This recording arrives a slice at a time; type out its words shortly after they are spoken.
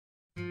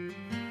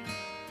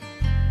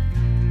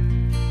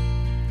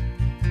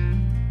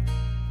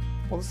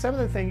Well, some of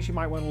the things you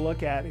might want to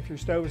look at if your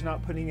stove is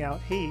not putting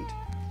out heat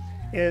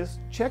is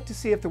check to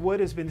see if the wood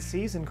has been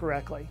seasoned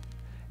correctly.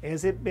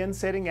 Has it been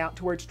sitting out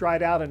to where it's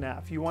dried out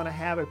enough? You want to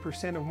have a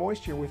percent of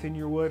moisture within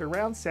your wood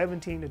around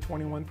 17 to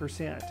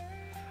 21%.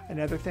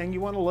 Another thing you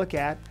want to look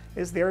at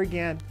is, there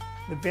again,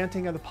 the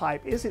venting of the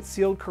pipe. Is it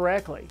sealed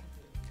correctly?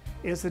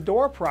 Is the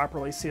door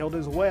properly sealed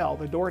as well?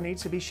 The door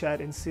needs to be shut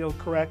and sealed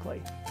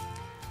correctly.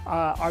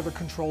 Are the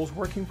controls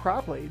working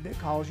properly that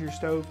cause your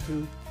stove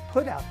to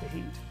put out the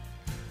heat?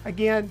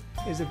 Again,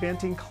 is the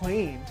venting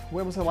cleaned?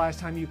 When was the last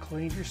time you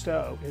cleaned your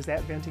stove? Is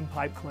that venting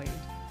pipe cleaned?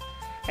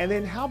 And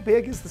then how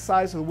big is the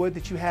size of the wood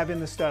that you have in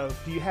the stove?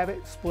 Do you have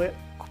it split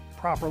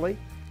properly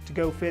to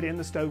go fit in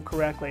the stove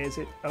correctly? Is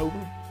it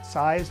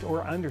oversized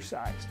or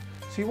undersized?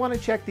 So you want to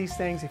check these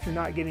things if you're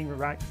not getting the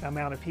right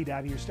amount of heat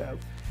out of your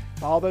stove.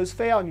 If all those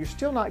fail and you're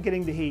still not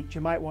getting the heat,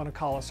 you might want to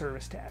call a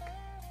service tech.